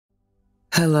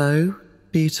Hello,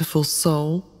 beautiful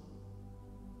soul.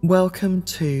 Welcome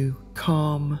to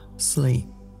Calm Sleep.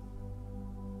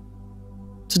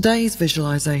 Today's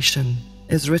visualization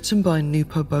is written by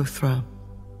Nupa Bothra,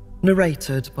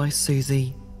 narrated by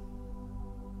Susie.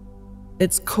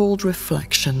 It's called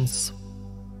Reflections.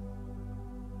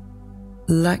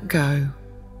 Let go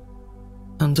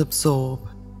and absorb.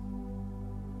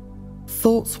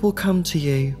 Thoughts will come to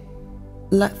you.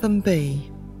 Let them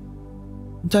be.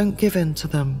 Don't give in to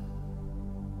them.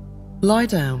 Lie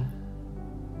down.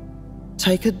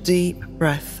 Take a deep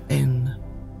breath in.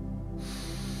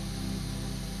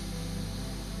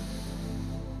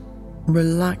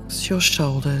 Relax your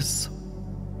shoulders.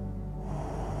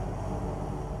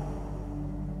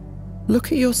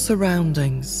 Look at your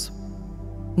surroundings.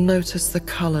 Notice the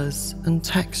colors and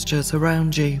textures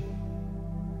around you.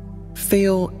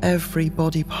 Feel every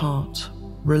body part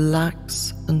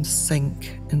relax and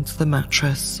sink into the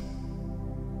mattress.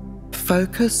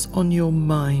 Focus on your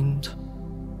mind.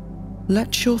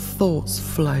 Let your thoughts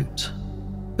float,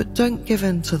 but don't give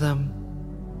in to them.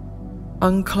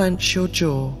 Unclench your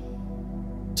jaw.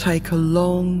 Take a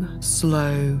long,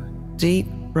 slow, deep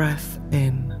breath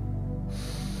in.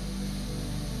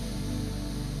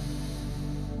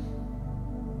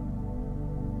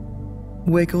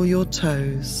 Wiggle your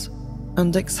toes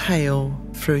and exhale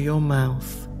through your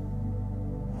mouth.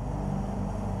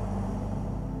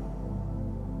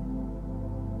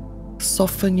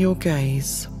 Soften your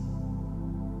gaze.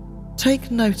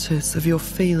 Take notice of your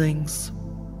feelings.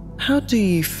 How do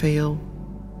you feel?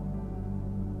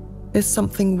 Is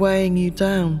something weighing you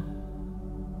down?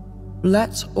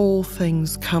 Let all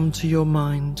things come to your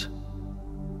mind.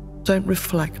 Don't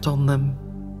reflect on them.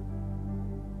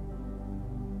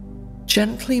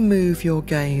 Gently move your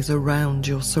gaze around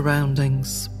your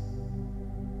surroundings.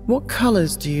 What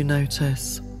colors do you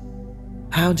notice?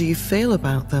 How do you feel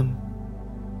about them?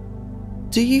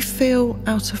 Do you feel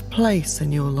out of place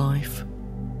in your life?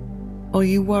 Are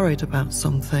you worried about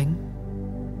something?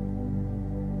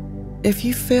 If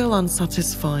you feel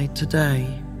unsatisfied today,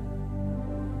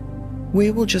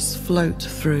 we will just float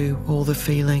through all the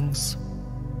feelings.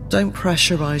 Don't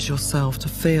pressurize yourself to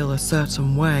feel a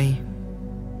certain way.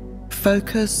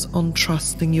 Focus on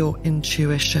trusting your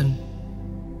intuition,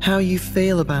 how you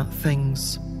feel about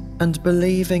things, and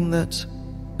believing that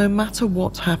no matter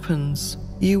what happens,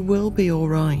 you will be all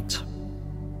right.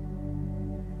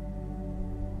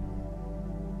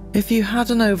 If you had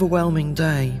an overwhelming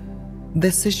day,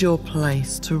 this is your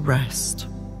place to rest.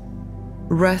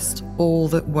 Rest all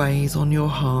that weighs on your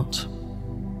heart.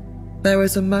 There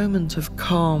is a moment of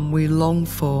calm we long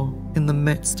for in the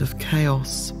midst of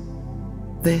chaos.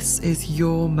 This is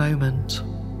your moment.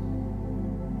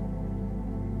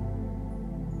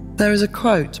 There is a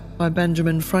quote by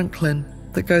Benjamin Franklin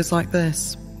that goes like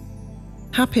this: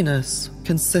 "Happiness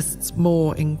consists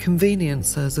more in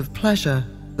conveniences of pleasure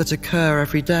that occur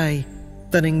every day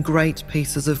than in great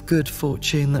pieces of good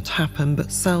fortune that happen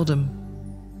but seldom."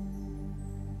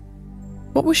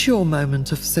 What was your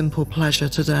moment of simple pleasure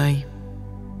today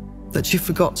that you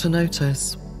forgot to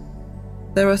notice?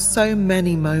 There are so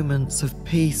many moments of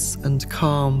peace and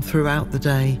calm throughout the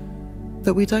day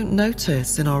that we don't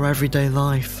notice in our everyday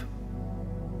life.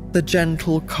 The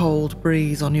gentle cold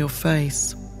breeze on your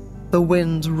face, the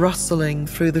wind rustling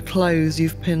through the clothes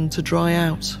you've pinned to dry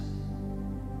out,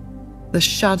 the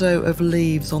shadow of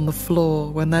leaves on the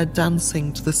floor when they're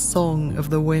dancing to the song of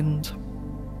the wind,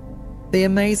 the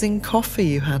amazing coffee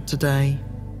you had today,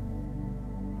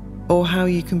 or how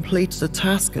you completed a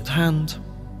task at hand.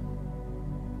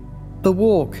 The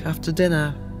walk after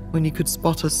dinner when you could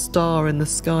spot a star in the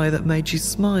sky that made you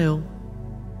smile.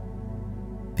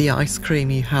 The ice cream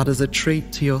you had as a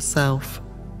treat to yourself.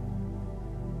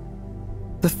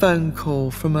 The phone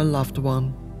call from a loved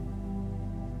one.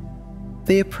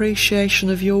 The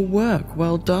appreciation of your work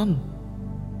well done.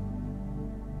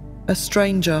 A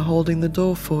stranger holding the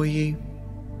door for you.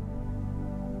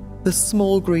 The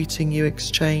small greeting you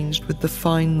exchanged with the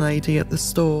fine lady at the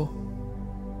store.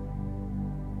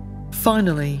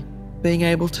 Finally, being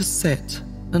able to sit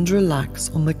and relax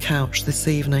on the couch this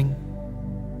evening.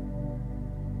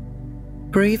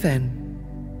 Breathe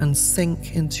in and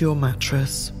sink into your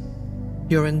mattress,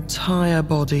 your entire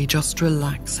body just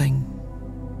relaxing.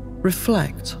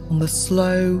 Reflect on the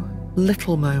slow,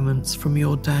 little moments from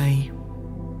your day.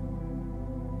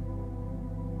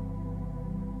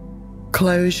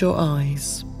 Close your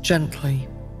eyes gently.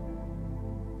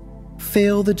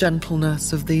 Feel the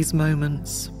gentleness of these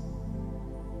moments.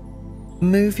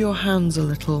 Move your hands a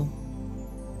little,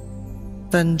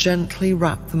 then gently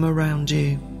wrap them around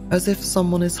you as if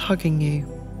someone is hugging you.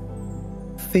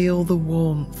 feel the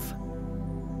warmth.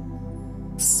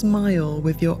 Smile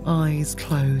with your eyes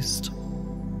closed.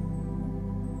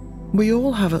 We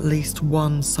all have at least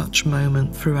one such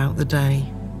moment throughout the day.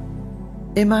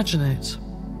 Imagine it.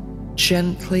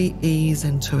 Gently ease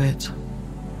into it.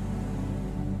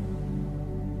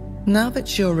 Now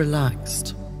that you're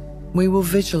relaxed, we will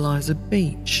visualize a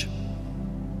beach.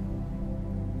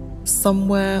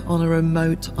 Somewhere on a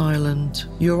remote island,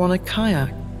 you're on a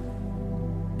kayak.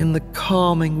 In the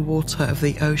calming water of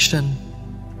the ocean,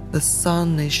 the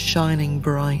sun is shining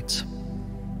bright.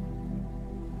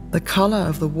 The color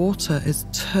of the water is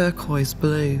turquoise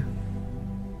blue.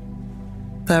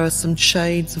 There are some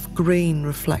shades of green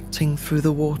reflecting through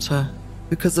the water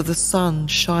because of the sun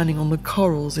shining on the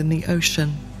corals in the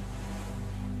ocean.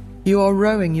 You are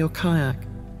rowing your kayak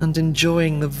and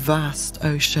enjoying the vast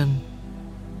ocean.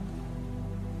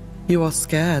 You are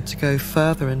scared to go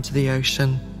further into the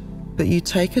ocean, but you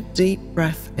take a deep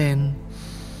breath in.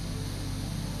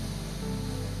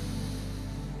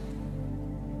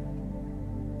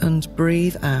 And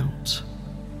breathe out.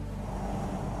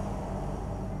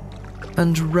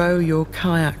 And row your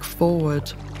kayak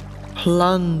forward.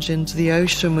 Plunge into the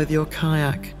ocean with your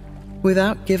kayak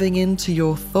without giving in to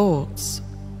your thoughts.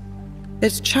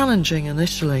 It's challenging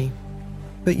initially,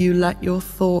 but you let your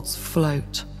thoughts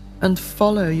float and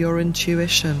follow your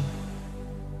intuition.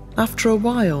 After a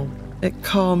while, it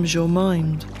calms your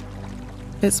mind.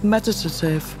 It's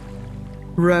meditative,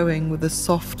 rowing with a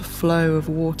soft flow of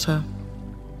water.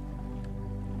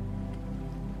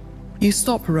 You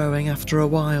stop rowing after a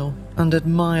while and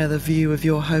admire the view of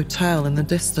your hotel in the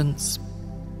distance.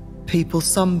 People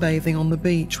sunbathing on the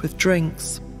beach with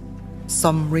drinks,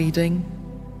 some reading,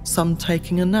 some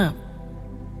taking a nap.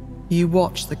 You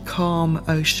watch the calm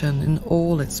ocean in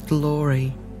all its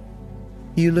glory.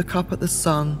 You look up at the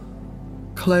sun,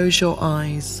 close your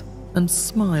eyes and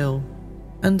smile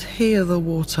and hear the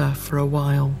water for a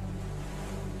while.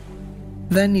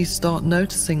 Then you start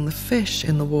noticing the fish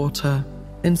in the water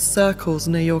in circles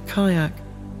near your kayak.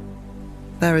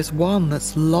 There is one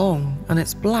that's long and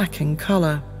it's black in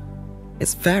color.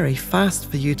 It's very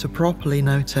fast for you to properly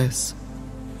notice.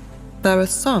 There are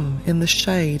some in the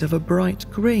shade of a bright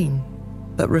green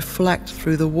that reflect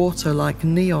through the water like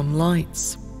neon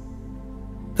lights.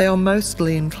 They are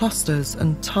mostly in clusters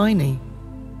and tiny,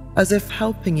 as if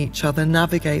helping each other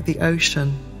navigate the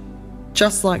ocean,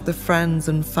 just like the friends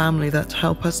and family that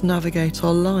help us navigate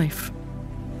our life.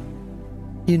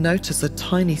 You notice a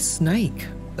tiny snake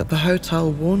that the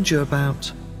hotel warned you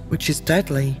about, which is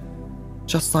deadly,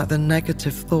 just like the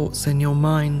negative thoughts in your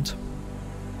mind.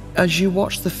 As you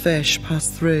watch the fish pass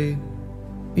through,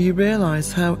 you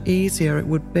realize how easier it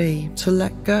would be to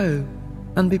let go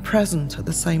and be present at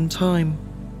the same time.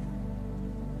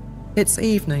 It's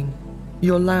evening.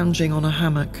 You're lounging on a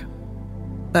hammock.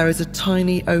 There is a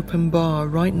tiny open bar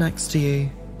right next to you,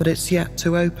 but it's yet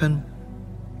to open.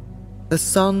 The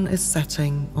sun is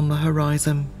setting on the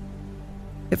horizon.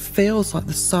 It feels like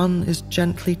the sun is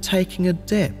gently taking a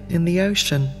dip in the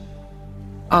ocean,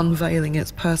 unveiling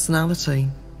its personality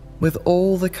with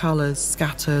all the colors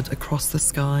scattered across the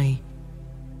sky.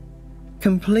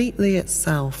 Completely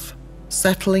itself,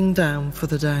 settling down for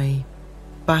the day,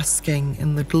 basking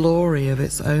in the glory of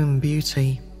its own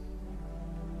beauty.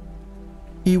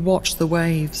 You watch the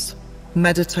waves,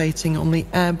 meditating on the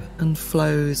ebb and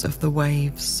flows of the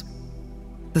waves,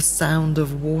 the sound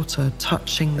of water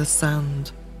touching the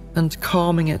sand and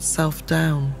calming itself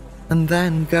down and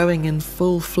then going in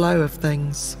full flow of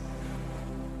things.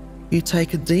 You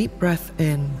take a deep breath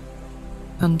in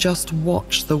and just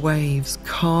watch the waves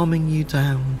calming you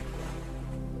down.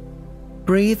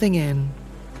 Breathing in,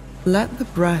 let the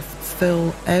breath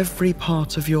fill every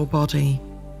part of your body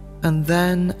and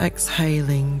then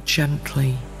exhaling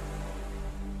gently,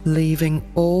 leaving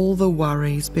all the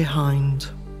worries behind.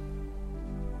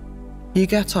 You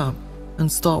get up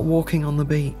and start walking on the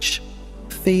beach,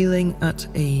 feeling at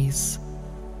ease,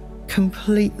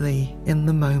 completely in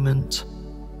the moment.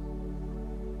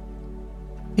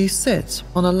 You sit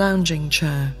on a lounging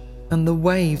chair and the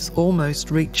waves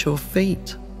almost reach your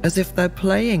feet as if they're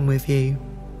playing with you.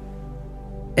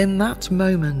 In that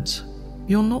moment,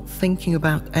 you're not thinking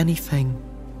about anything,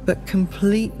 but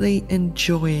completely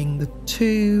enjoying the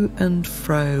to and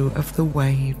fro of the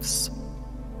waves,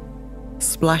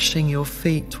 splashing your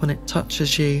feet when it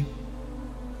touches you.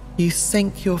 You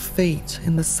sink your feet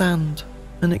in the sand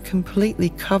and it completely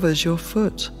covers your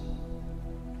foot.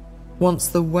 Once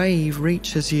the wave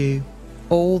reaches you,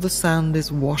 all the sand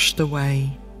is washed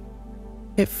away.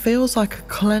 It feels like a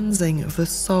cleansing of the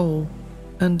soul,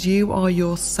 and you are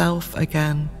yourself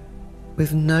again,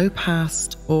 with no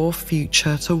past or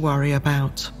future to worry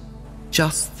about,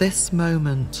 just this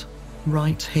moment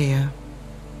right here.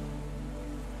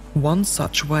 One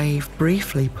such wave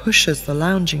briefly pushes the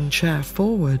lounging chair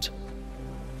forward.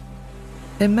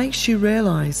 It makes you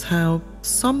realize how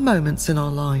some moments in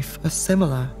our life are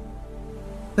similar,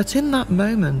 but in that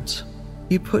moment,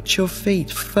 you put your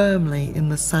feet firmly in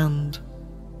the sand.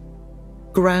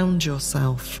 Ground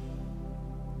yourself.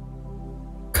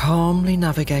 Calmly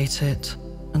navigate it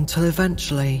until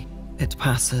eventually it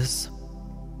passes.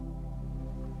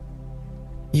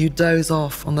 You doze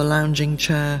off on the lounging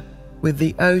chair with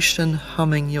the ocean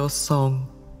humming your song.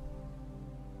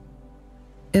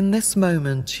 In this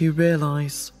moment, you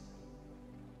realize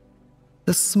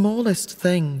the smallest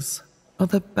things are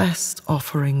the best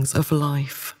offerings of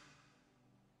life.